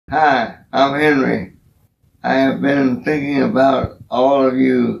Hi, I'm Henry. I have been thinking about all of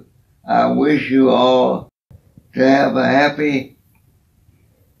you. I wish you all to have a happy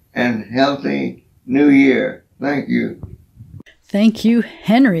and healthy New Year. Thank you. Thank you,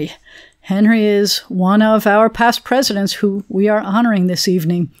 Henry. Henry is one of our past presidents who we are honoring this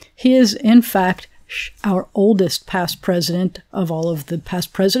evening. He is, in fact, our oldest past president of all of the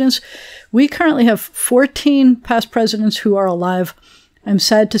past presidents. We currently have 14 past presidents who are alive. I'm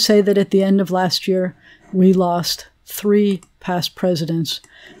sad to say that at the end of last year, we lost 3 past presidents.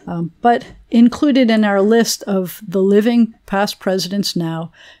 But included in our list of the living past presidents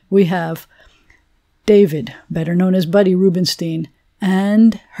now, we have David, better known as Buddy Rubenstein,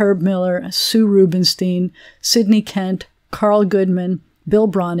 and Herb Miller, Sue Rubenstein, Sidney Kent, Carl Goodman, Bill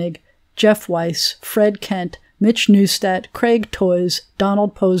Bronig, Jeff Weiss, Fred Kent, Mitch Neustadt, Craig Toys,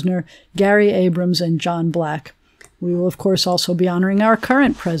 Donald Posner, Gary Abrams, and John Black. We will, of course, also be honoring our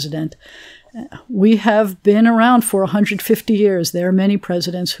current president. We have been around for 150 years. There are many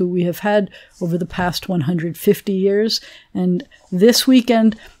presidents who we have had over the past 150 years. And this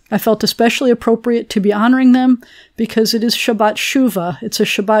weekend, I felt especially appropriate to be honoring them because it is Shabbat Shuvah. It's a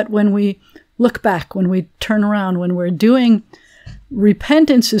Shabbat when we look back, when we turn around, when we're doing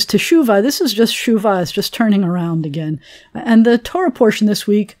repentance is to Shuvah. This is just Shuvah. It's just turning around again. And the Torah portion this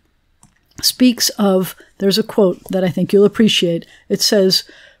week speaks of, there's a quote that I think you'll appreciate. It says,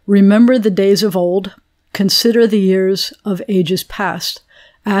 "Remember the days of old. Consider the years of ages past.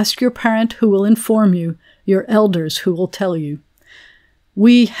 Ask your parent who will inform you, your elders who will tell you."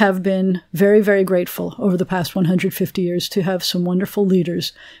 We have been very, very grateful over the past 150 years to have some wonderful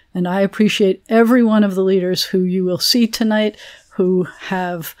leaders. And I appreciate every one of the leaders who you will see tonight, who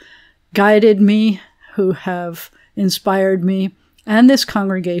have guided me, who have inspired me, and this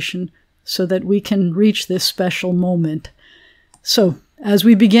congregation so that we can reach this special moment. So, as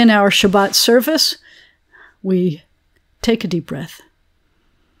we begin our Shabbat service, we take a deep breath.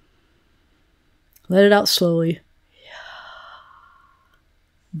 Let it out slowly.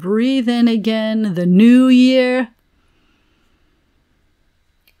 Breathe in again the new year.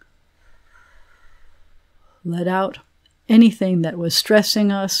 Let out anything that was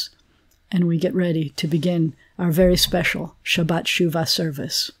stressing us, and we get ready to begin our very special Shabbat Shuvah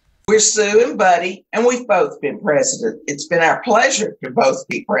service. We're Sue and Buddy, and we've both been president. It's been our pleasure to both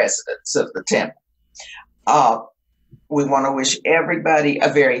be presidents of the temple. We want to wish everybody a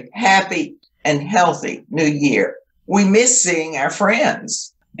very happy and healthy new year. We miss seeing our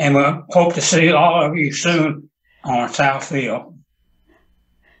friends. And we hope to see all of you soon on Southfield.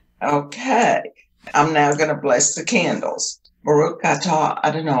 Okay. I'm now going to bless the candles. Baruch atah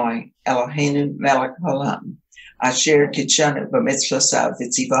Adonai Eloheinu melech haolam. Asher kitshanu b'mitzvosav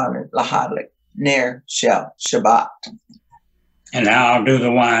v'tzivanu lahadlik ner shel Shabbat. And now I'll do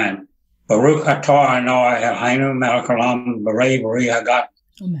the wine. Baruch atah Adonai Eloheinu melech haolam b'rei b'rei hagat.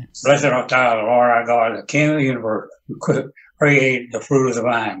 Blessed art thou, the Lord our God, the King of the universe, who could create the fruit of the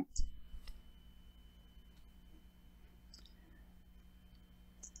vine.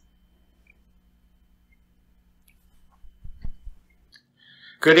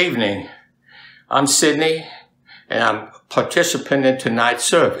 Good evening. I'm Sidney, and I'm a participant in tonight's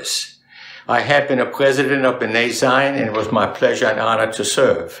service. I have been a president of B'nai Zion, and it was my pleasure and honor to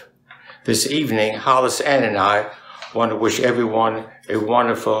serve. This evening, Hollis Ann and I want to wish everyone a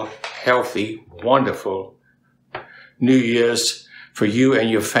wonderful, healthy, wonderful New Year's for you and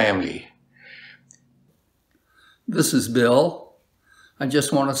your family. This is Bill. I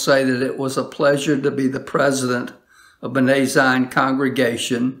just want to say that it was a pleasure to be the president of B'nai Zion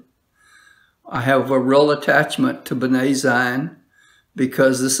congregation. I have a real attachment to B'nai Zion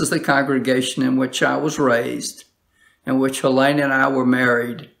because this is the congregation in which I was raised, in which Helene and I were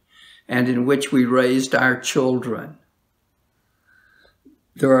married, and in which we raised our children.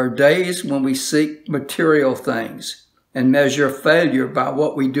 There are days when we seek material things and measure failure by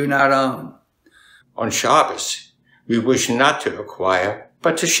what we do not own. On Shabbos, we wish not to acquire,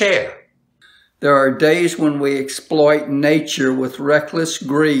 but to share. There are days when we exploit nature with reckless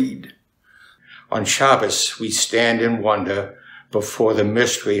greed. On Shabbos, we stand in wonder before the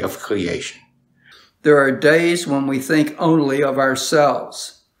mystery of creation. There are days when we think only of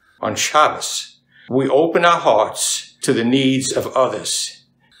ourselves. On Shabbos, we open our hearts to the needs of others.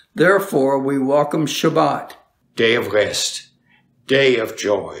 Therefore, we welcome Shabbat, day of rest, day of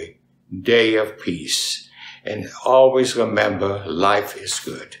joy, day of peace, and always remember life is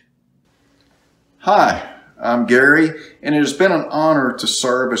good. Hi, I'm Gary, and it has been an honor to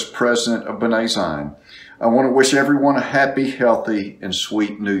serve as president of B'nai Zion. I want to wish everyone a happy, healthy, and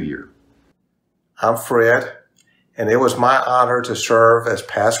sweet New Year. I'm Fred, and it was my honor to serve as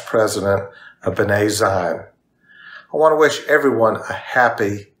past president of B'nai Zion. I want to wish everyone a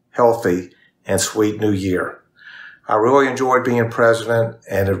happy, healthy, and sweet new year. I really enjoyed being president,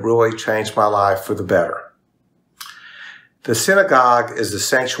 and it really changed my life for the better. The synagogue is the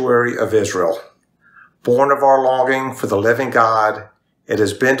sanctuary of Israel. Born of our longing for the living God, it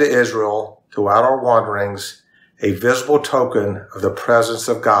has been to Israel, throughout our wanderings, a visible token of the presence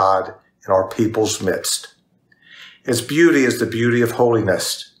of God in our people's midst. Its beauty is the beauty of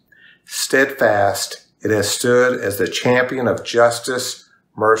holiness. Steadfast, it has stood as the champion of justice,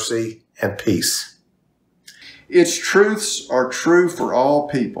 mercy, and peace. Its truths are true for all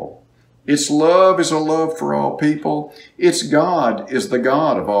people. Its love is a love for all people. Its God is the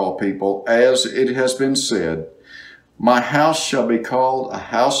God of all people, as it has been said, "My house shall be called a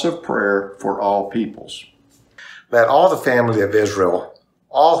house of prayer for all peoples." Let all the family of Israel,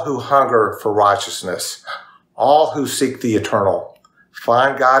 all who hunger for righteousness, all who seek the eternal,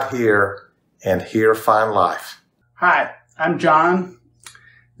 find God here, and here find life. Hi, I'm John.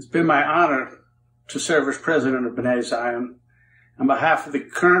 It's been my honor to serve as president of B'nai Zion. On behalf of the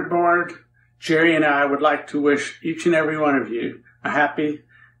current board, Jerry and I would like to wish each and every one of you a happy,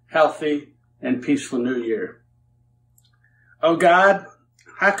 healthy, and peaceful new year. Oh God,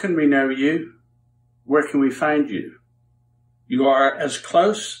 how can we know you? Where can we find you? You are as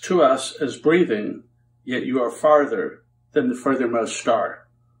close to us as breathing, yet you are farther than the furthermost star.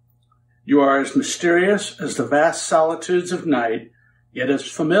 You are as mysterious as the vast solitudes of night, yet as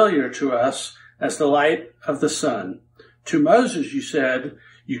familiar to us as the light of the sun. To Moses you said,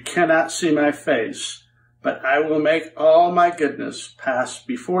 "You cannot see my face, but I will make all my goodness pass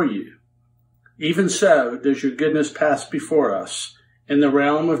before you." Even so does your goodness pass before us in the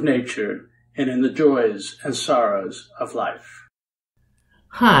realm of nature and in the joys and sorrows of life.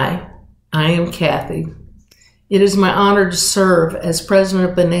 Hi, I am Kathy. It is my honor to serve as president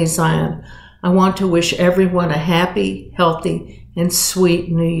of B'nai Zion. I want to wish everyone a happy, healthy, and sweet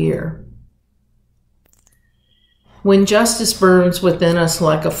new year. When justice burns within us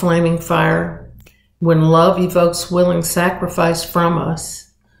like a flaming fire, when love evokes willing sacrifice from us,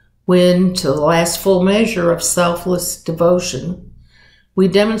 when, to the last full measure of selfless devotion, we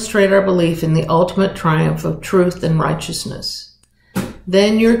demonstrate our belief in the ultimate triumph of truth and righteousness,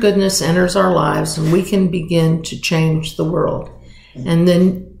 then your goodness enters our lives and we can begin to change the world. And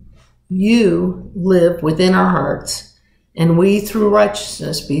then you live within our hearts, and we, through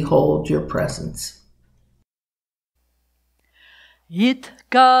righteousness, behold your presence.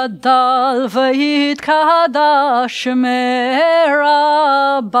 יתגדל ויתקדש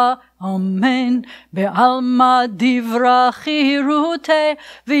מרבה, אמן, בעלמא דברה חירותי,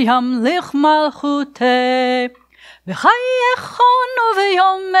 וימליך מלכותי. בחייכון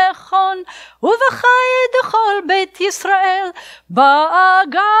וביומכון, ובחיי דכל בית ישראל,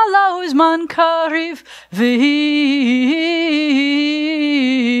 בעגלה וזמן קריב,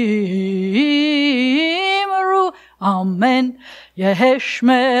 ואמרו אמן. יהי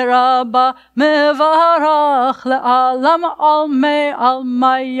שמי רבה מברך לעלם עלמי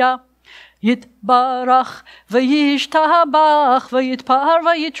עלמיה. יתברך וישתבח ויתפאר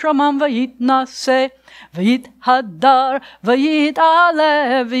ויתרומם ויתנשא ויתהדר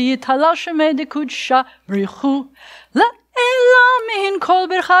ויתעלה ויתהלל שמי דקודשה בריחו לאלה מן כל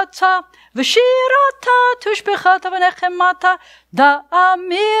ברכתה ושירתה תושבחתה ונחמתה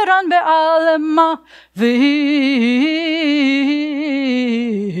דאמירן בעלמה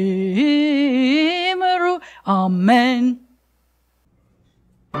ואמרו אמן.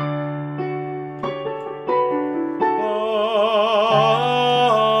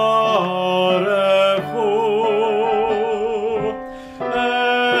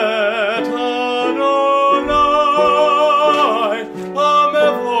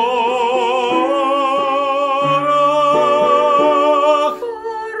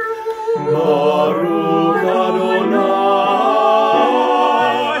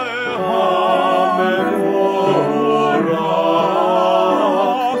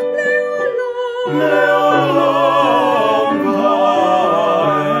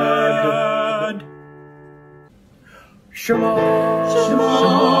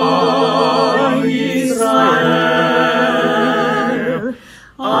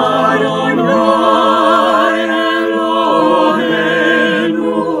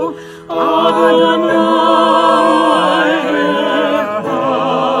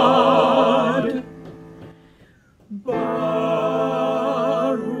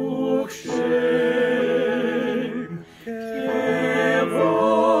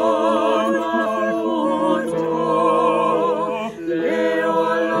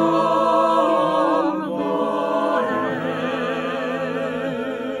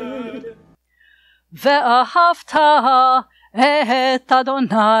 ואהבת את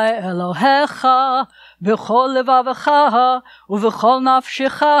אדוני אלוהיך בכל לבבך ובכל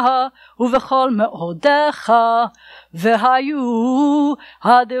נפשך ובכל מאודיך, והיו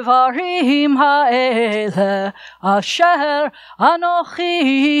הדברים האלה אשר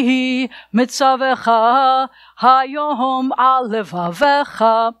אנוכי מצווך היום על לבביך,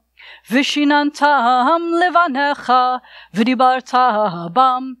 ושיננתם לבניך ודיברת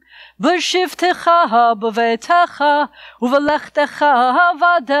בם בשבתך בביתך ובלכתך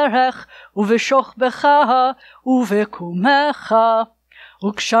בדרך ובשוכבך ובקומך,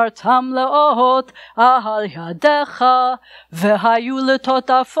 וקשרתם לאות על ידיך, והיו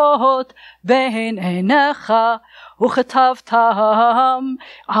לטוטפות בין עיניך, וכתבתם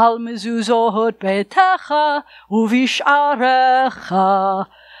על מזוזות ביתך ובשעריך,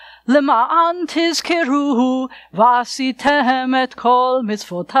 למען תזכרו ועשיתם את כל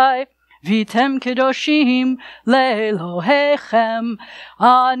מצוותי, והייתם קדושים לאלוהיכם.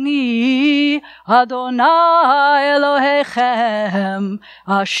 אני אדוני אלוהיכם,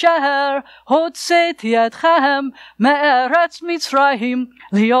 אשר הוצאתי אתכם מארץ מצרים,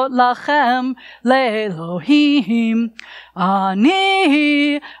 להיות לכם לאלוהים.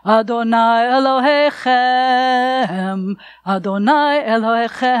 אני אדוני אלוהיכם, אדוני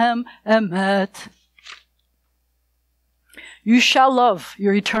אלוהיכם אמת. You shall love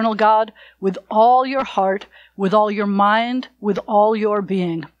your eternal God with all your heart, with all your mind, with all your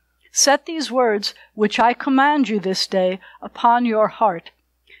being. Set these words, which I command you this day, upon your heart.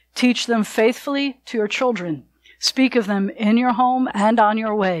 Teach them faithfully to your children. Speak of them in your home and on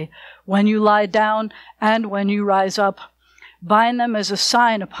your way, when you lie down and when you rise up. Bind them as a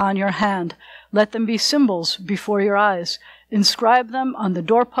sign upon your hand. Let them be symbols before your eyes. Inscribe them on the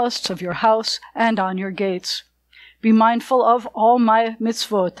doorposts of your house and on your gates. Be mindful of all my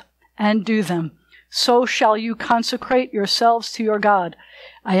mitzvot, and do them. So shall you consecrate yourselves to your God.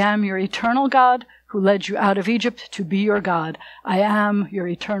 I am your eternal God, who led you out of Egypt to be your God. I am your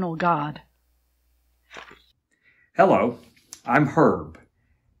eternal God. Hello, I'm Herb.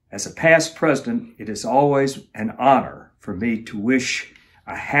 As a past president, it is always an honor for me to wish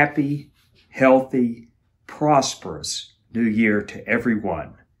a happy, healthy, prosperous New Year to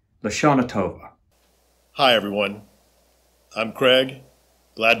everyone. Lashana Tova. Hi, everyone. I'm Craig.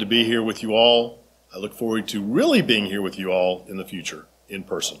 Glad to be here with you all. I look forward to really being here with you all in the future, in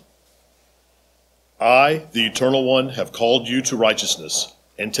person. I, the Eternal One, have called you to righteousness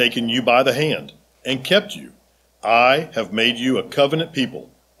and taken you by the hand and kept you. I have made you a covenant people,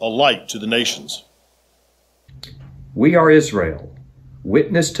 a light to the nations. We are Israel,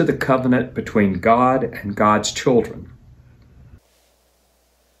 witness to the covenant between God and God's children.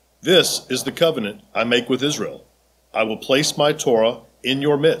 This is the covenant I make with Israel. I will place my Torah in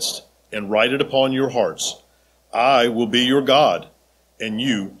your midst and write it upon your hearts. I will be your God, and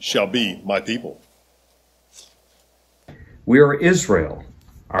you shall be my people. We are Israel.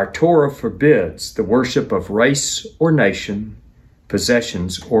 Our Torah forbids the worship of race or nation,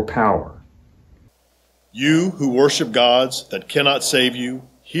 possessions or power. You who worship gods that cannot save you,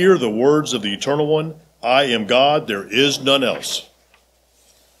 hear the words of the Eternal One. I am God, there is none else.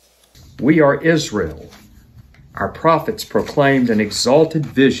 We are Israel. Our prophets proclaimed an exalted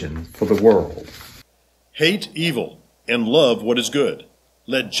vision for the world. Hate evil and love what is good.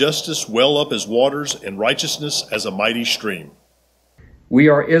 Let justice well up as waters and righteousness as a mighty stream. We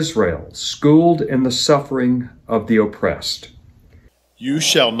are Israel, schooled in the suffering of the oppressed. You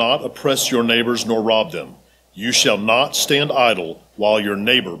shall not oppress your neighbors nor rob them. You shall not stand idle while your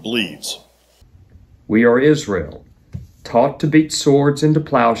neighbor bleeds. We are Israel, taught to beat swords into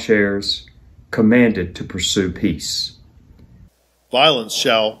plowshares, commanded to pursue peace. Violence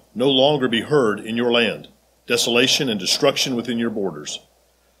shall no longer be heard in your land, desolation and destruction within your borders.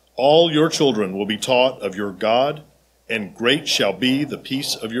 All your children will be taught of your God, and great shall be the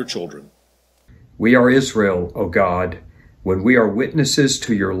peace of your children. We are Israel, O God, when we are witnesses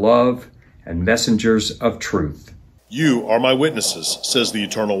to your love and messengers of truth. You are my witnesses, says the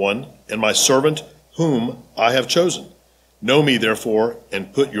Eternal One, and my servant whom I have chosen. Know me, therefore,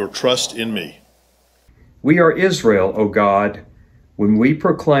 and put your trust in me. We are Israel, O God, when we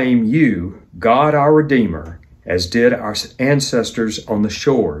proclaim you, God our Redeemer, as did our ancestors on the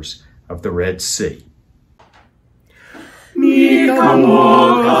shores of the Red Sea.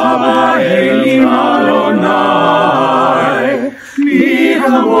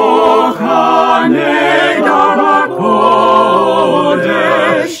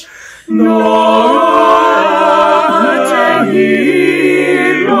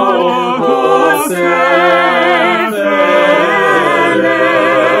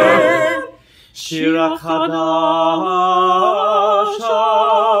 שיר חדש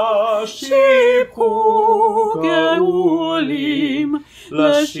שיבחו גאולים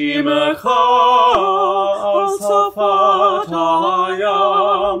לשמך על שפת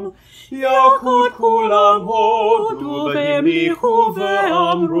הים יעקוד כולם הודו והניחו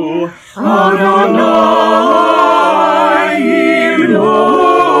ואמרו אדוני ימלוך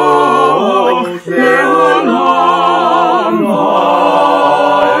לעולם ועד.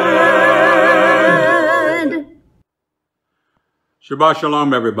 Shabbat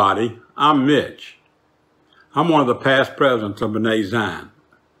Shalom, everybody. I'm Mitch. I'm one of the past presidents of B'nai Zion,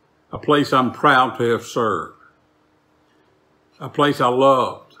 a place I'm proud to have served, a place I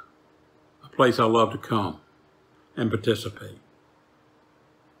loved, a place I love to come and participate.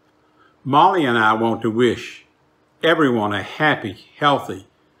 Molly and I want to wish everyone a happy, healthy,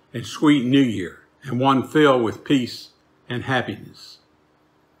 and sweet New Year, and one filled with peace and happiness.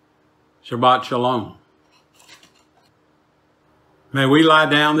 Shabbat Shalom. May we lie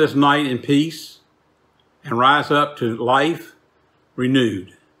down this night in peace and rise up to life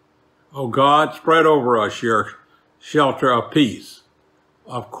renewed. O God, spread over us your shelter of peace,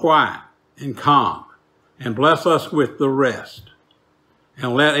 of quiet and calm, and bless us with the rest.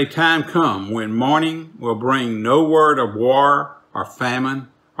 And let a time come when morning will bring no word of war or famine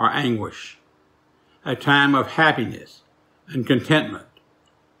or anguish, a time of happiness and contentment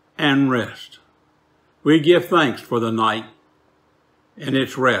and rest. We give thanks for the night and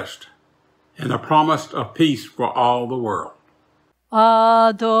its rest, and the promise of peace for all the world.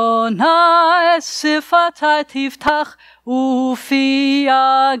 Adonai sifatai tiftach ufi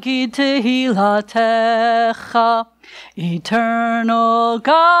yagid tehilatecha. Eternal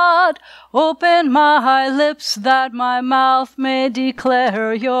God, open my lips that my mouth may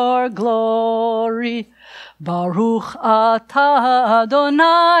declare your glory. Baruch atah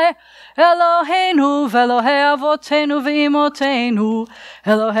Adonai, Eloheinu ve'Elohei avotenu ve'imotenu,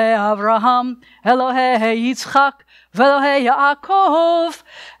 Elohei Avraham, Elohei Yitzchak, ve'Elohei Yaakov,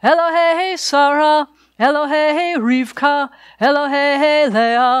 Elohei Sarah, Elohei Rivka, Elohei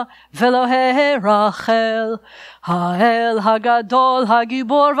Leah, ve'Elohei Rachel, Ha'el Hagadol,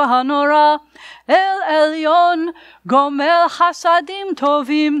 Hagibor v'Hanora, El Elyon, Gomel Chasadim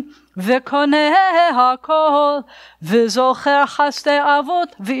Tovim, וקונה הכל, וזוכר חסדי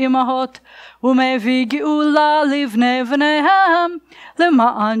אבות ואימהות, ומביא גאולה לבני בניהם,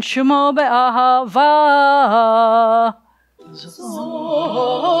 למען שמו באהבה.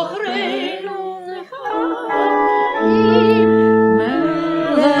 זוכרנו לחיים,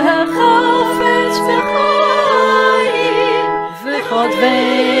 מלך חפץ בחיים,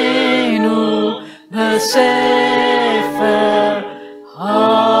 וכותבנו בספר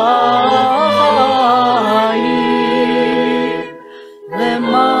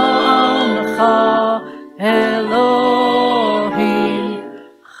למענך אלוהים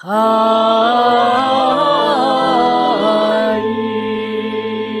חיים.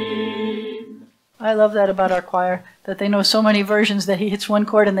 I love that about our choir, that they know so many versions that he hits one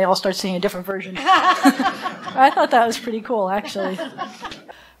chord and they all start singing a different version. I thought that was pretty cool, actually.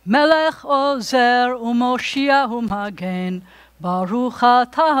 Melech ozer u'moshia u'magen, Baruch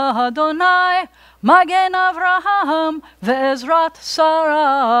atah Adonai, Magen Avraham ve'ezrat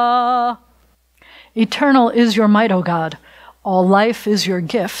Sarah. Eternal is your might, O God. All life is your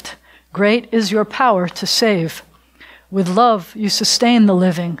gift. Great is your power to save. With love you sustain the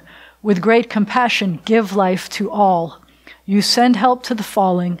living. With great compassion give life to all. You send help to the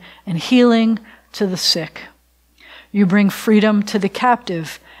falling and healing to the sick. You bring freedom to the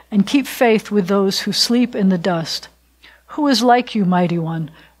captive and keep faith with those who sleep in the dust. Who is like you, mighty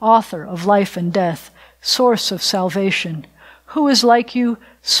one, author of life and death, source of salvation? Who is like you,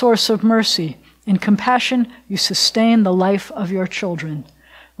 source of mercy? In compassion you sustain the life of your children.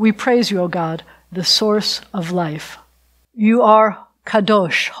 We praise you, O God, the source of life. You are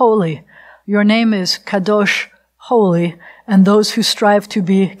Kadosh, holy. Your name is Kadosh, holy, and those who strive to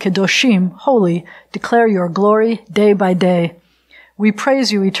be Kedoshim, holy, declare your glory day by day. We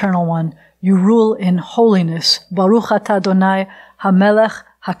praise you, Eternal One. You rule in holiness. Baruch atah Adonai HaMelech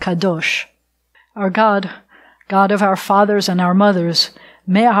HaKadosh. Our God, God of our fathers and our mothers,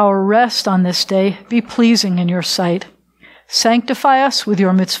 may our rest on this day be pleasing in your sight. Sanctify us with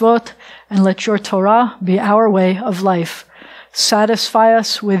your mitzvot, and let your Torah be our way of life. Satisfy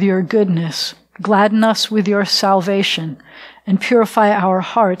us with your goodness. Gladden us with your salvation, and purify our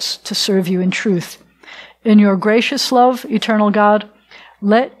hearts to serve you in truth. In your gracious love, Eternal God,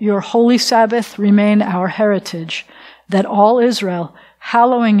 let your holy Sabbath remain our heritage, that all Israel,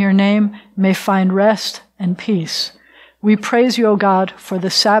 hallowing your name, may find rest and peace. We praise you, O God, for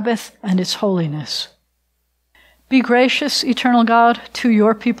the Sabbath and its holiness. Be gracious, eternal God, to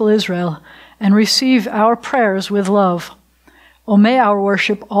your people Israel, and receive our prayers with love. O may our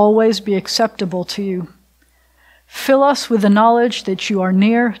worship always be acceptable to you. Fill us with the knowledge that you are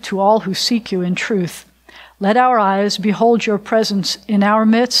near to all who seek you in truth. Let our eyes behold your presence in our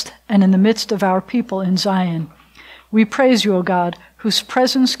midst and in the midst of our people in Zion. We praise you, O God, whose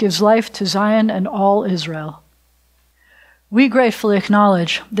presence gives life to Zion and all Israel. We gratefully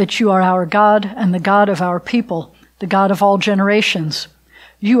acknowledge that you are our God and the God of our people, the God of all generations.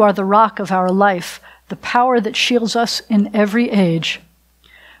 You are the rock of our life, the power that shields us in every age.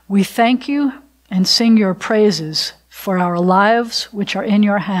 We thank you and sing your praises for our lives, which are in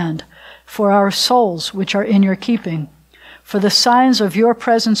your hand, for our souls, which are in your keeping, for the signs of your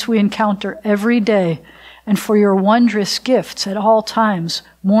presence we encounter every day, and for your wondrous gifts at all times,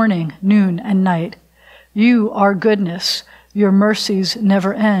 morning, noon, and night. You are goodness. Your mercies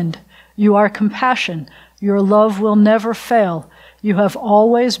never end. You are compassion. Your love will never fail. You have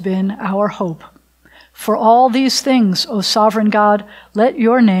always been our hope. For all these things, O sovereign God, let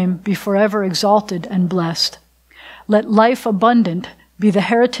your name be forever exalted and blessed. Let life abundant be the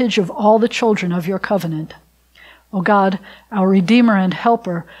heritage of all the children of your covenant. O God, our Redeemer and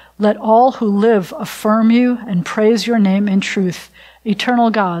Helper, let all who live affirm you and praise your name in truth.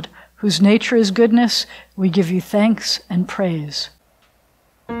 Eternal God, whose nature is goodness, we give you thanks and praise.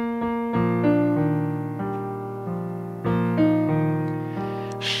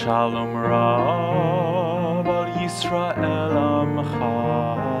 Shalom Rav al Yisrael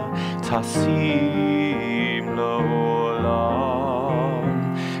Amcha Tasim Lo'olam.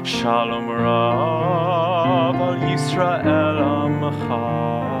 Shalom Rav al Yisrael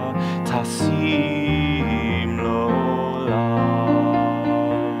Amcha Tasim Lo'olam.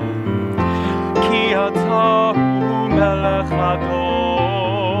 Ki ata hu melech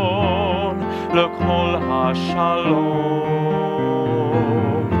Adon lekol hashalom.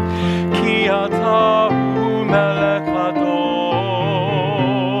 Atahu melech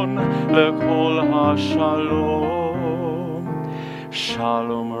Adon lekol hashalom.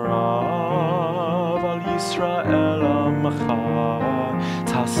 Shalom Rav al Yisrael Amcha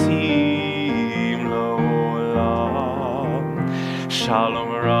Tasim Lo'olam.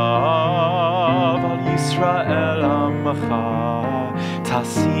 Shalom Rav al Yisrael Amcha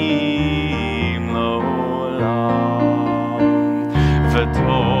Tasim Lo'olam.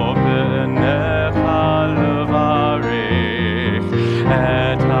 V'tov levarich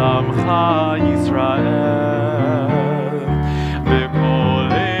et amcha Yisrael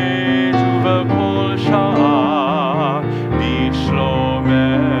b'kol עת ובכל שעה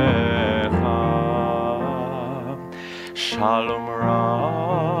בשלומך. Shalom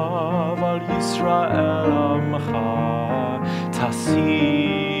Rav al Yisrael amcha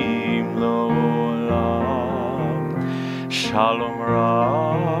tasim lo'olam. Shalom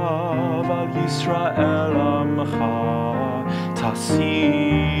Rav al Yisrael Amcha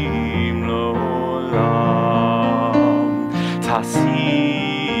Tasim Lo'olam.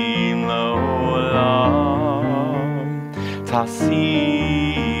 Tasim Lo'olam.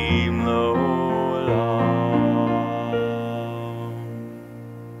 Tasim Lo'olam.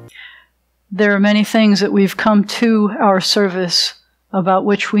 There are many things that we've come to our service about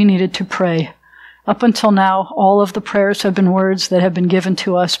which we needed to pray. Up until now, all of the prayers have been words that have been given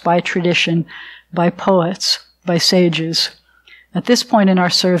to us by tradition, by poets, by sages. At this point in our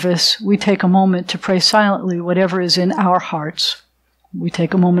service, we take a moment to pray silently whatever is in our hearts. We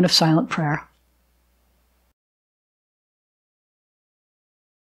take a moment of silent prayer.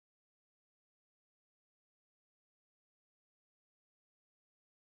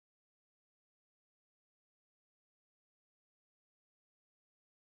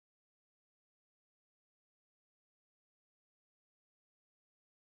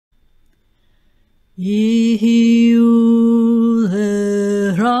 Yihiu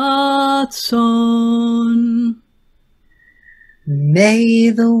leratzon. May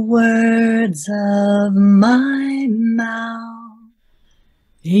the words of my mouth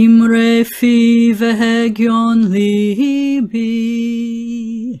Imre fi vehegyon libi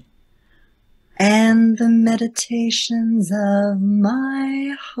and the meditations of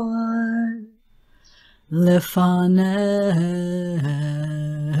my heart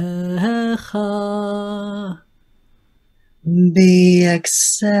lefanecha be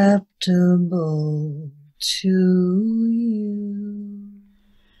acceptable to you.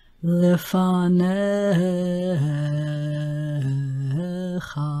 Lefanecha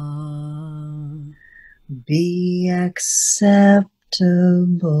be acceptable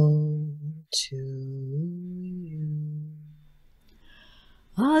to you.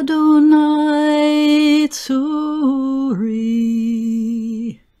 Adonai Tzuri.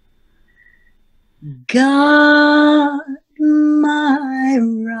 God, my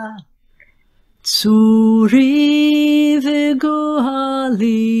rock. Tzuri v'gohali.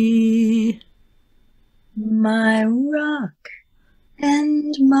 My rock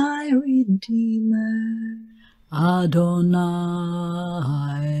and my redeemer. Adonai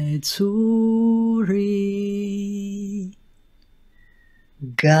Tzuri.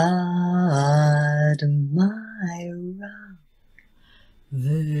 God, my rock.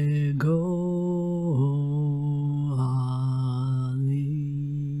 V'gohali.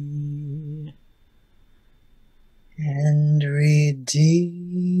 And redeemer.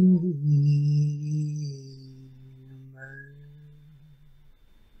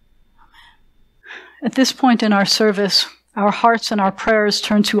 At this point in our service, our hearts and our prayers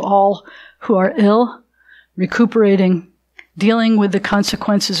turn to all who are ill, recuperating, dealing with the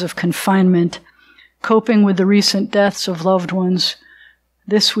consequences of confinement, coping with the recent deaths of loved ones.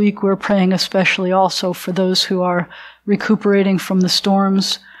 This week we're praying especially also for those who are recuperating from the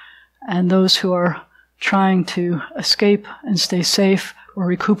storms and those who are trying to escape and stay safe or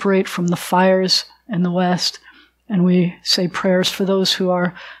recuperate from the fires in the West. And we say prayers for those who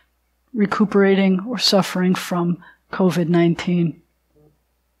are recuperating or suffering from COVID-19.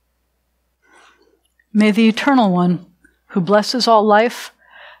 May the Eternal One, who blesses all life,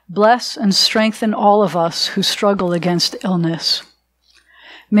 bless and strengthen all of us who struggle against illness.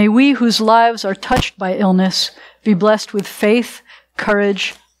 May we whose lives are touched by illness be blessed with faith,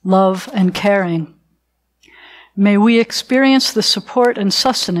 courage, love, and caring. May we experience the support and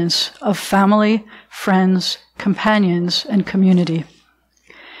sustenance of family, friends, companions, and community.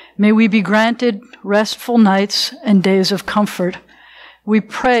 May we be granted restful nights and days of comfort. We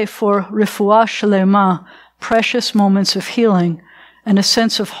pray for refuah shlema, precious moments of healing, and a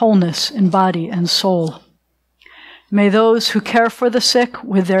sense of wholeness in body and soul. May those who care for the sick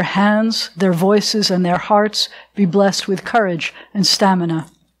with their hands, their voices, and their hearts be blessed with courage and stamina.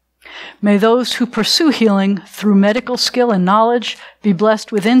 May those who pursue healing through medical skill and knowledge be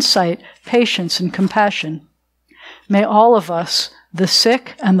blessed with insight, patience, and compassion. May all of us, the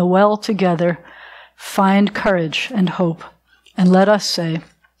sick and the well together, find courage and hope. And let us say,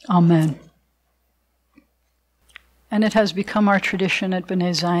 Amen. And it has become our tradition at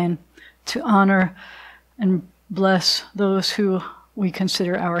B'nai Zion to honor and bless those who we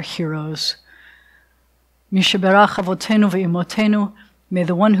consider our heroes. Mishaberach avotenu ve'imotenu, may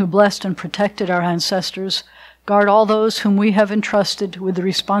the one who blessed and protected our ancestors guard all those whom we have entrusted with the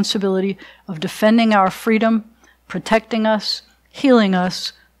responsibility of defending our freedom, protecting us, healing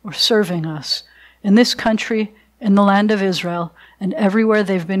us, or serving us in this country, in the land of Israel, and everywhere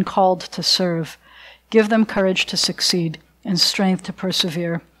they've been called to serve. Give them courage to succeed and strength to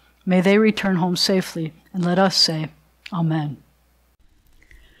persevere. May they return home safely, and let us say, Amen.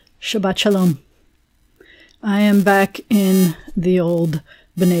 Shabbat Shalom. I am back in the old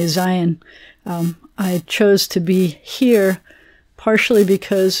B'nai Zion. I chose to be here partially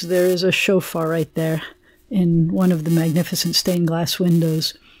because there is a shofar right there in one of the magnificent stained glass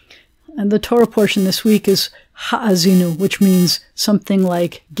windows. And the Torah portion this week is ha'azinu, which means something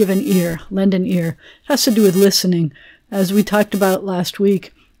like give an ear, lend an ear. It has to do with listening. As we talked about last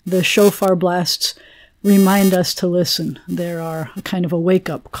week, the shofar blasts remind us to listen. There are a kind of a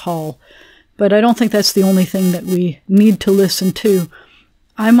wake-up call. But I don't think that's the only thing that we need to listen to.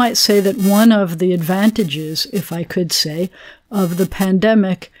 I might say that one of the advantages, if I could say, of the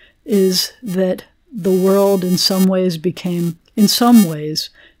pandemic is that the world in some ways became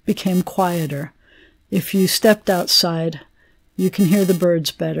quieter. If you stepped outside, you can hear the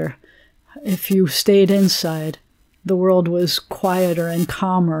birds better. If you stayed inside, the world was quieter and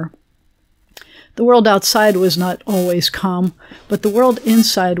calmer. The world outside was not always calm, but the world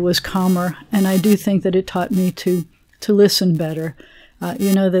inside was calmer, and I do think that it taught me to listen better.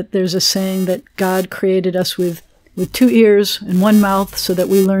 You know that there's a saying that God created us with 2 ears and 1 mouth so that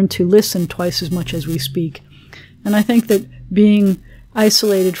we learn to listen twice as much as we speak. And I think that being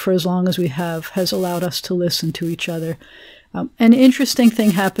isolated for as long as we have has allowed us to listen to each other. An interesting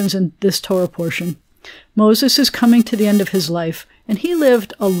thing happens in this Torah portion. Moses is coming to the end of his life, and he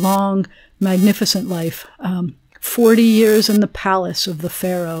lived a long, magnificent life. 40 years in the palace of the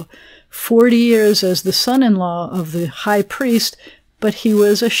Pharaoh, 40 years as the son-in-law of the high priest, but he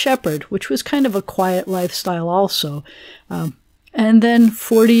was a shepherd, which was kind of a quiet lifestyle also. And then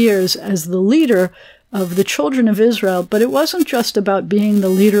 40 years as the leader of the children of Israel, but it wasn't just about being the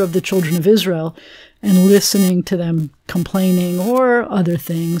leader of the children of Israel and listening to them complaining or other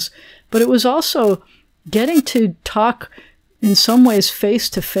things, but it was also getting to talk in some ways face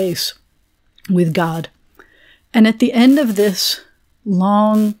to face with God. And at the end of this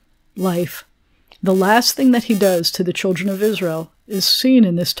long life, the last thing that he does to the children of Israel is seen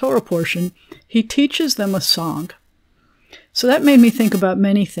in this Torah portion. He teaches them a song. So that made me think about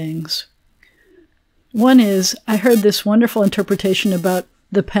many things. One is, I heard this wonderful interpretation about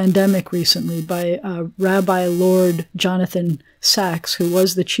the pandemic recently by Rabbi Lord Jonathan Sacks, who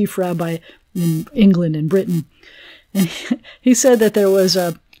was the chief rabbi in England and Britain. And he said that there was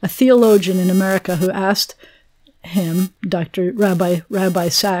a theologian in America who asked him, Rabbi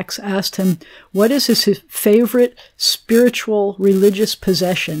Sacks asked him, what is his favorite spiritual religious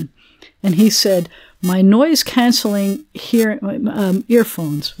possession? And he said, my noise-canceling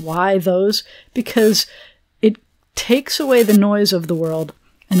earphones. Why those? Because it takes away the noise of the world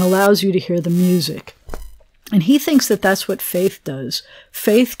and allows you to hear the music. And he thinks that that's what faith does.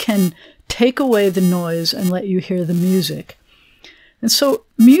 Faith can take away the noise and let you hear the music. And so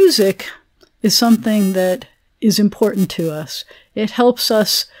music is something that is important to us. It helps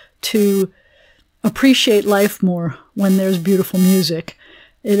us to appreciate life more when there's beautiful music.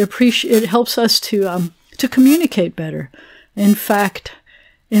 It helps us to communicate better. In fact,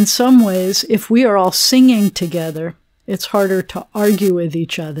 in some ways, if we are all singing together, it's harder to argue with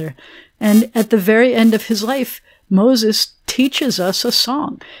each other. And at the very end of his life, Moses teaches us a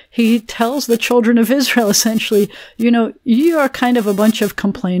song. He tells the children of Israel, essentially, you are kind of a bunch of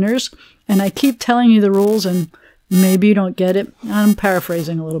complainers, and I keep telling you the rules, and maybe you don't get it. I'm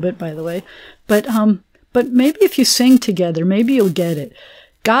paraphrasing a little bit, by the way. But maybe if you sing together, maybe you'll get it.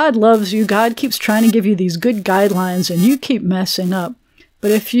 God loves you. God keeps trying to give you these good guidelines, and you keep messing up. But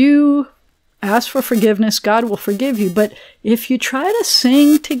if you ask for forgiveness, God will forgive you. But if you try to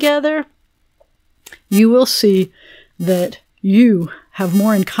sing together, you will see that you have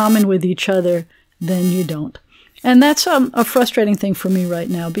more in common with each other than you don't. And that's a frustrating thing for me right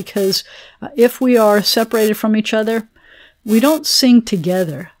now, because if we are separated from each other, we don't sing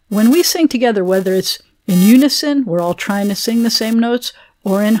together. When we sing together, whether it's in unison, we're all trying to sing the same notes,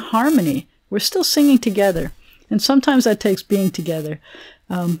 or in harmony, we're still singing together. And sometimes that takes being together.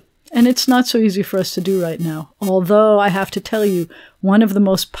 And it's not so easy for us to do right now. Although I have to tell you, one of the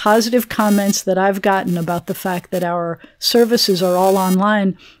most positive comments that I've gotten about the fact that our services are all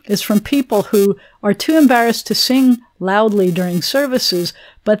online is from people who are too embarrassed to sing loudly during services,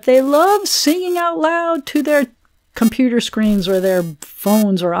 but they love singing out loud to their computer screens or their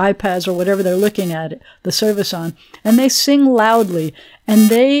phones or iPads or whatever they're looking at the service on. And they sing loudly, and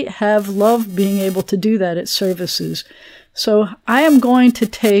they have loved being able to do that at services. So I am going to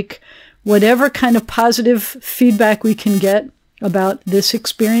take whatever kind of positive feedback we can get about this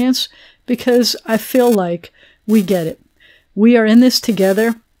experience, because I feel like we get it. We are in this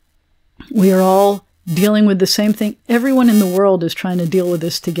together. We are all dealing with the same thing. Everyone in the world is trying to deal with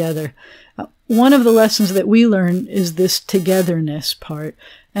this together. One of the lessons that we learn is this togetherness part.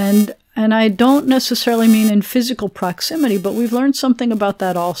 And I don't necessarily mean in physical proximity, but we've learned something about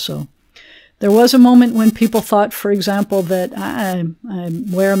that also. There was a moment when people thought, for example, that I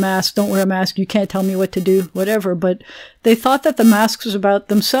wear a mask, don't wear a mask, you can't tell me what to do, whatever. But they thought that the mask was about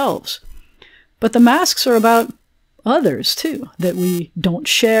themselves. But the masks are about others too, that we don't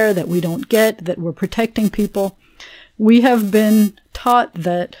share, that we don't get, that we're protecting people. We have been taught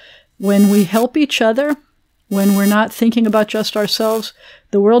that when we help each other, when we're not thinking about just ourselves,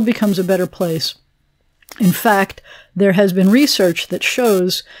 the world becomes a better place. In fact, there has been research that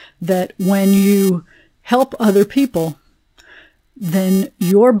shows that when you help other people, then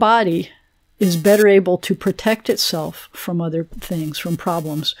your body is better able to protect itself from other things, from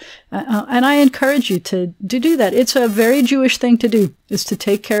problems. And I encourage you to do that. It's a very Jewish thing to do, is to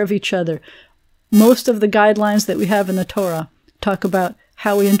take care of each other. Most of the guidelines that we have in the Torah talk about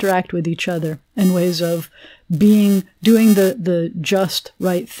how we interact with each other and ways of doing the just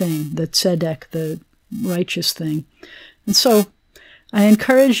right thing, the tzedek, the righteous thing. And so I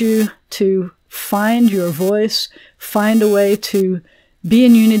encourage you to find your voice, find a way to be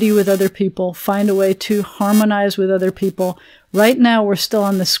in unity with other people, find a way to harmonize with other people. Right now we're still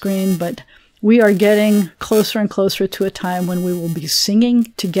on the screen, but we are getting closer and closer to a time when we will be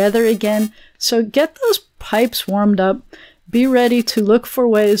singing together again. So get those pipes warmed up. Be ready to look for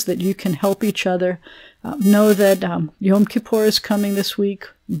ways that you can help each other. Know that Yom Kippur is coming this week.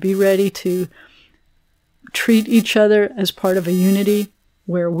 Be ready to treat each other as part of a unity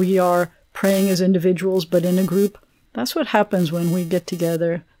where we are praying as individuals but in a group. That's what happens when we get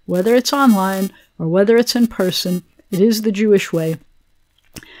together, whether it's online or whether it's in person. It is the Jewish way.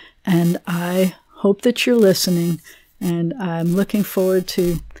 And I hope that you're listening, and I'm looking forward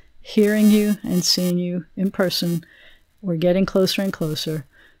to hearing you and seeing you in person We're getting closer and closer.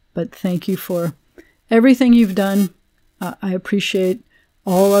 But thank you for everything you've done. I appreciate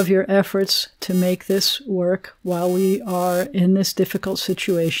all of your efforts to make this work while we are in this difficult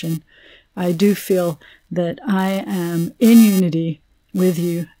situation. I do feel that I am in unity with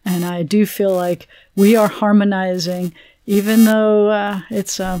you, and I do feel like we are harmonizing, even though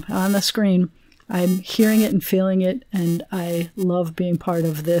it's on the screen. I'm hearing it and feeling it, and I love being part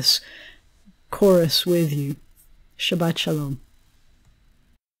of this chorus with you. Shabbat Shalom.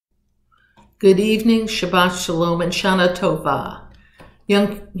 Good evening, Shabbat Shalom, and Shana Tova.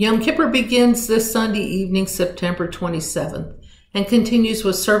 Yom Kippur begins this Sunday evening, September 27th, and continues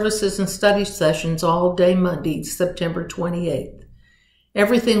with services and study sessions all day Monday, September 28th.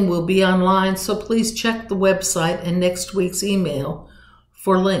 Everything will be online, so please check the website and next week's email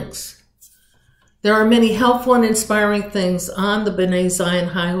for links. There are many helpful and inspiring things on the B'nai Zion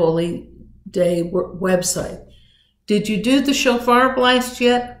High Holy Day website. Did you do the shofar blast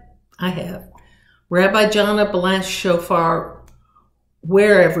yet? I have. Rabbi Jana blasts shofar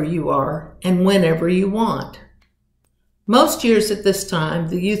wherever you are and whenever you want. Most years at this time,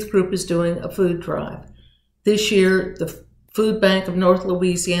 the youth group is doing a food drive. This year, the Food Bank of North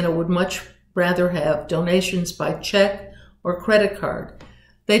Louisiana would much rather have donations by check or credit card.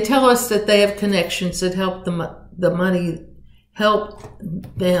 They tell us that they have connections that help the money help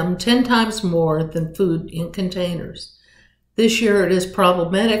them 10 times more than food in containers. This year it is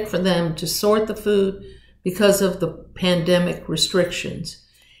problematic for them to sort the food because of the pandemic restrictions.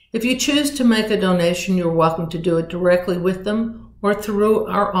 If you choose to make a donation, you're welcome to do it directly with them or through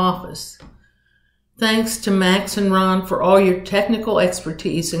our office. Thanks to Max and Ron for all your technical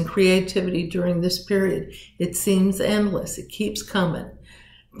expertise and creativity during this period. It seems endless. It keeps coming.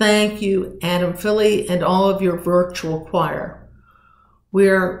 Thank you, Adam Philley, and all of your virtual choir.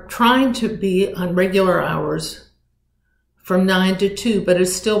 We're trying to be on regular hours from 9 to 2, but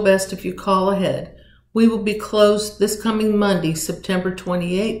it's still best if you call ahead. We will be closed this coming Monday, September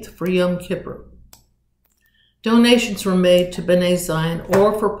 28th, for Yom Kippur. Donations were made to B'nai Zion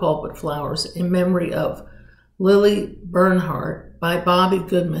or for Pulpit Flowers in memory of Lily Bernhardt by Bobby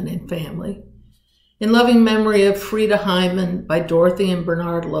Goodman and family, in loving memory of Frida Hyman by Dorothy and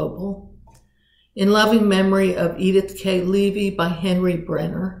Bernard Lobel, in loving memory of Edith K. Levy by Henry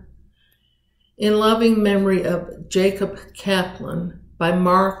Brenner, in loving memory of Jacob Kaplan by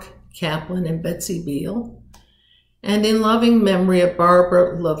Mark Kaplan and Betsy Beal, and in loving memory of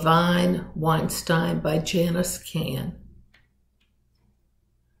Barbara Levine Weinstein by Janice Kahn.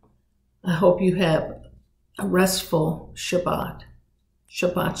 I hope you have a restful Shabbat.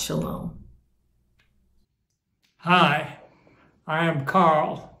 Shabbat Shalom. Hi, I am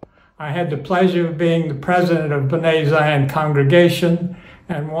Carl. I had the pleasure of being the president of B'nai Zion congregation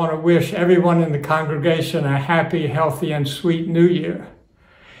and want to wish everyone in the congregation a happy, healthy, and sweet New Year.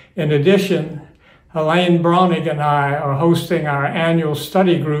 In addition, Helene Browning and I are hosting our annual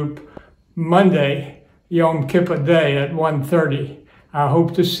study group Monday, Yom Kippur Day at 1:30. I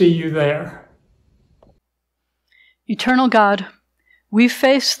hope to see you there. Eternal God, we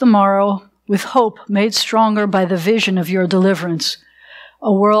face the morrow with hope made stronger by the vision of your deliverance,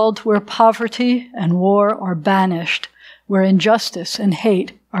 a world where poverty and war are banished, where injustice and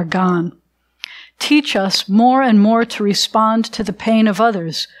hate are gone. Teach us more and more to respond to the pain of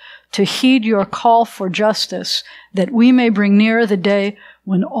others, to heed your call for justice, that we may bring nearer the day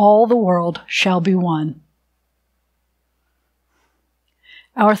when all the world shall be one.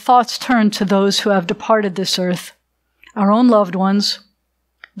 Our thoughts turn to those who have departed this earth, our own loved ones,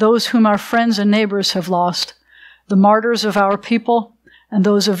 those whom our friends and neighbors have lost, the martyrs of our people, and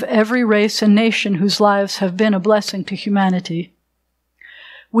those of every race and nation whose lives have been a blessing to humanity.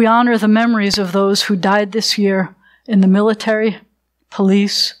 We honor the memories of those who died this year in the military,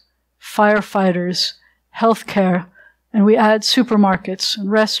 police, firefighters, healthcare, and we add supermarkets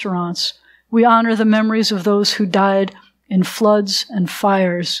and restaurants. We honor the memories of those who died in floods and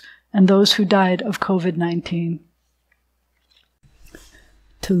fires and those who died of COVID-19.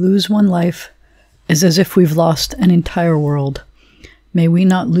 To lose one life is as if we've lost an entire world. May we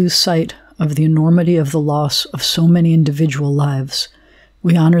not lose sight of the enormity of the loss of so many individual lives.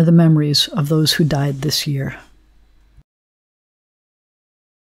 We honor the memories of those who died this year.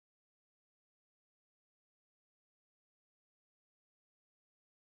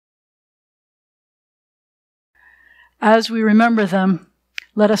 As we remember them,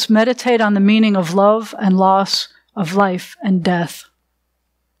 let us meditate on the meaning of love and loss, of life and death.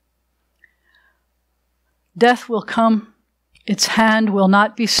 Death will come, its hand will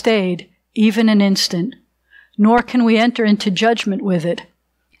not be stayed, even an instant, nor can we enter into judgment with it.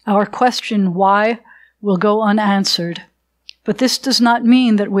 Our question, why, will go unanswered. But this does not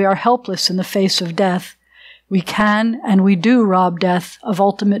mean that we are helpless in the face of death. We can and we do rob death of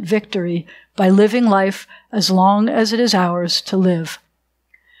ultimate victory by living life as long as it is ours to live.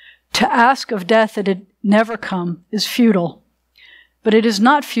 To ask of death that it never come is futile. But it is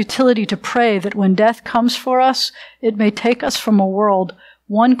not futility to pray that when death comes for us, it may take us from a world,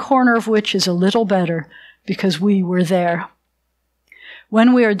 one corner of which is a little better, because we were there.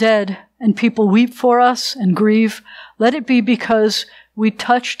 When we are dead, and people weep for us and grieve, let it be because we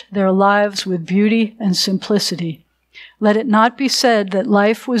touched their lives with beauty and simplicity. Let it not be said that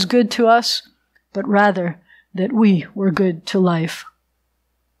life was good to us, but rather that we were good to life.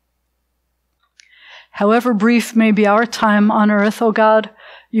 However brief may be our time on earth, O God,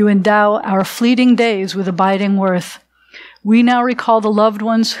 you endow our fleeting days with abiding worth. We now recall the loved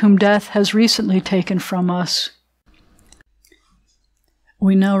ones whom death has recently taken from us.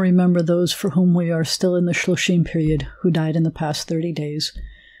 We now remember those for whom we are still in the Shloshim period, who died in the past 30 days.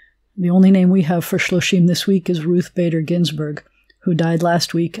 The only name we have for Shloshim this week is Ruth Bader Ginsburg, who died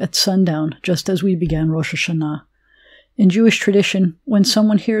last week at sundown, just as we began Rosh Hashanah. In Jewish tradition, when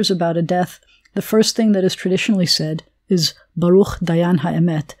someone hears about a death, the first thing that is traditionally said is Baruch Dayan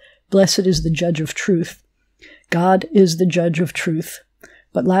HaEmet, blessed is the judge of truth. God is the judge of truth.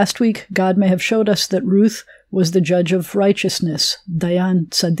 But last week, God may have showed us that Ruth was the judge of righteousness, Dayan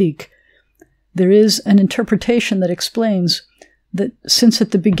Tzaddik. There is an interpretation that explains that since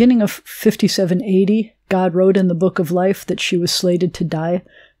at the beginning of 5780, God wrote in the book of life that she was slated to die,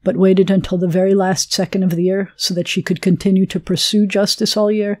 but waited until the very last second of the year so that she could continue to pursue justice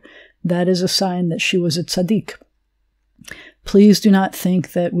all year, that is a sign that she was a tzaddik. Please do not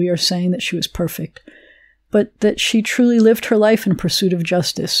think that we are saying that she was perfect, but that she truly lived her life in pursuit of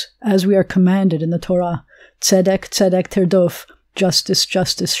justice, as we are commanded in the Torah, Tzedek, tzedek terdof, justice,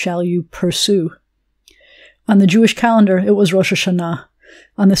 justice shall you pursue. On the Jewish calendar, it was Rosh Hashanah.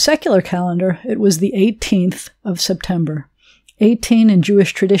 On the secular calendar, it was the 18th of September. 18 in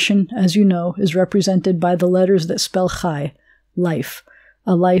Jewish tradition, as you know, is represented by the letters that spell Chai, life,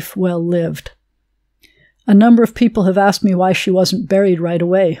 a life well lived. A number of people have asked me why she wasn't buried right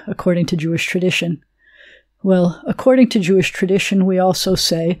away, according to Jewish tradition. Well, according to Jewish tradition, we also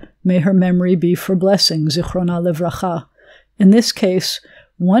say, may her memory be for blessing, Zichrona Levracha. In this case,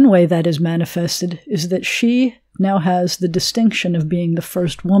 one way that is manifested is that she now has the distinction of being the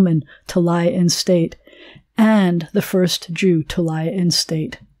first woman to lie in state, and the first Jew to lie in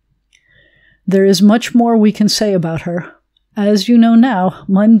state. There is much more we can say about her. As you know now,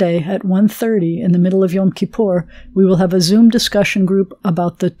 Monday at 1:30 in the middle of Yom Kippur, we will have a Zoom discussion group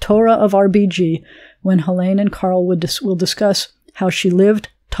about the Torah of RBG, when Helene and Carl will discuss how she lived,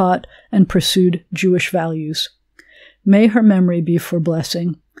 taught, and pursued Jewish values. May her memory be for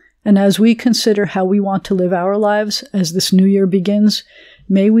blessing. And as we consider how we want to live our lives as this new year begins,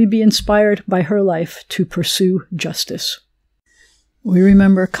 may we be inspired by her life to pursue justice. We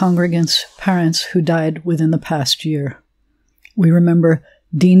remember congregants, parents who died within the past year. We remember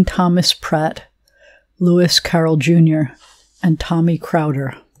Dean Thomas Pratt, Lewis Carroll Jr., and Tommy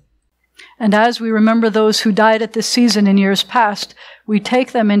Crowder. And as we remember those who died at this season in years past, we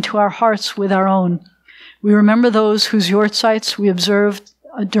take them into our hearts with our own. We remember those whose yortzites we observed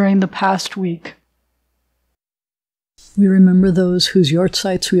during the past week. We remember those whose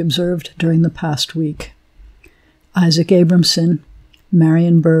yortzites we observed during the past week. Isaac Abramson,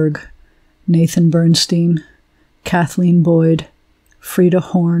 Marion Berg, Nathan Bernstein, Kathleen Boyd, Frida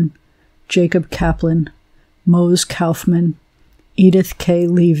Horn, Jacob Kaplan, Mose Kaufman, Edith K.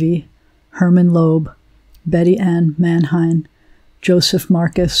 Levy, Herman Loeb, Betty Ann Manheim, Joseph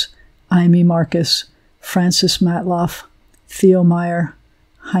Marcus, Amy Marcus, Francis Matloff, Theo Meyer,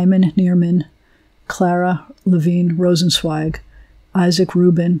 Hyman Neerman, Clara Levine Rosenzweig, Isaac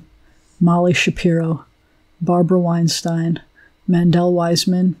Rubin, Molly Shapiro, Barbara Weinstein, Mandel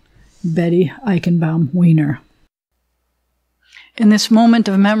Wiseman, Betty Eichenbaum Wiener. In this moment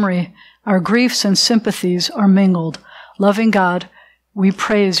of memory, our griefs and sympathies are mingled. Loving God, we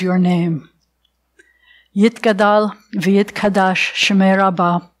praise your name. Yitgadal v'yitkadash shemei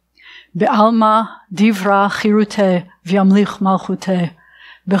Rabbah, be'alma divra chirute v'yamlich malchute,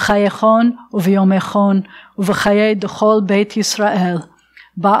 b'chayechon u'v'yomechon u'v'chayei dechol Beit Yisrael,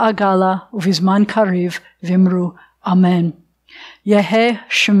 ba'agala u'vizman kariv v'imru Amen. Yehe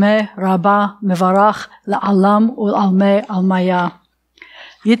shemei Rabbah mevarach la'alam u'almei almaya.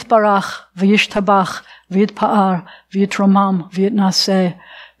 Yitbarach v'yishtabach v'yitpa'ar v'yitromam v'yitnaseh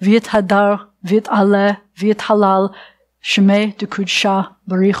v'yithadar v'yit'aleh v'yithalal shemei dekudsha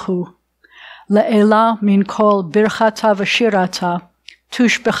barichu. Le'ela min kol birchata v'shirata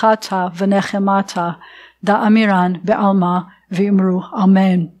tushbechata v'nechemata da'amiran be'alma v'imru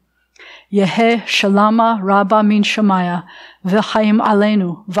amen. Yehe shalama rabba min shamaya v'chaim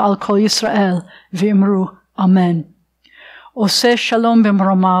aleinu v'al kol Yisrael v'imru amen. Oseh shalom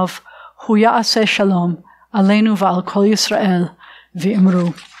b'mromav hu ya'aseh shalom aleinu v'al kol Yisrael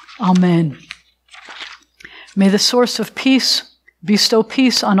v'imru amen. May the source of peace bestow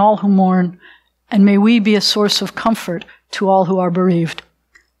peace on all who mourn, and may we be a source of comfort to all who are bereaved.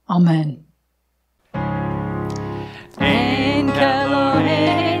 Amen.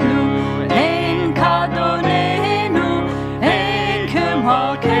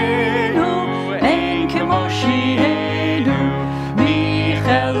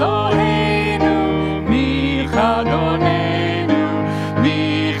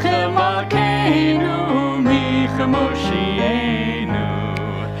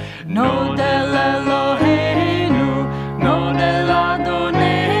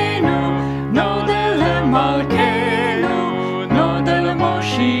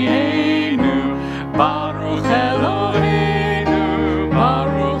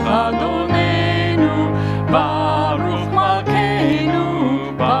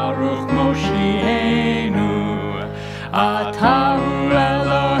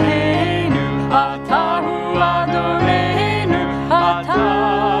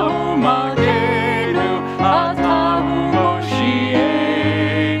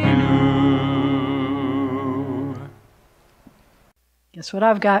 Guess what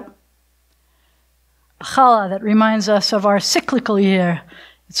I've got? A challah that reminds us of our cyclical year.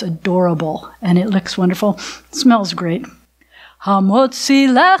 It's adorable, and it looks wonderful. It smells great. Hamotzi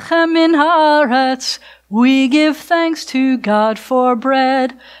lechem min haaretz. We give thanks to God for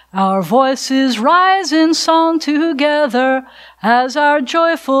bread. Our voices rise in song together as our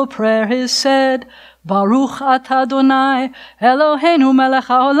joyful prayer is said. Baruch atah Adonai Eloheinu melech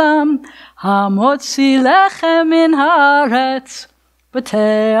haolam, hamotzi lechem min haaretz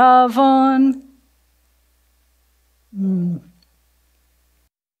b'te'avon.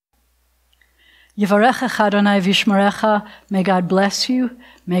 Yivarecha Adonai v'yishmerecha. May God bless you.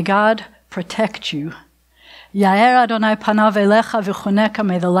 May God protect you. Yair Adonai panav elecha v'choneka.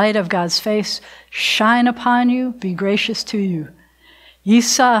 May the light of God's face shine upon you, be gracious to you.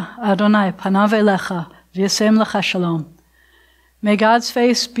 Yisa Adonai panav elecha v'yasem lecha shalom. May God's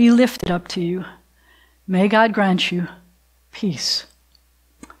face be lifted up to you. May God grant you peace.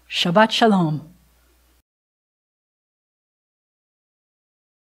 Shabbat shalom.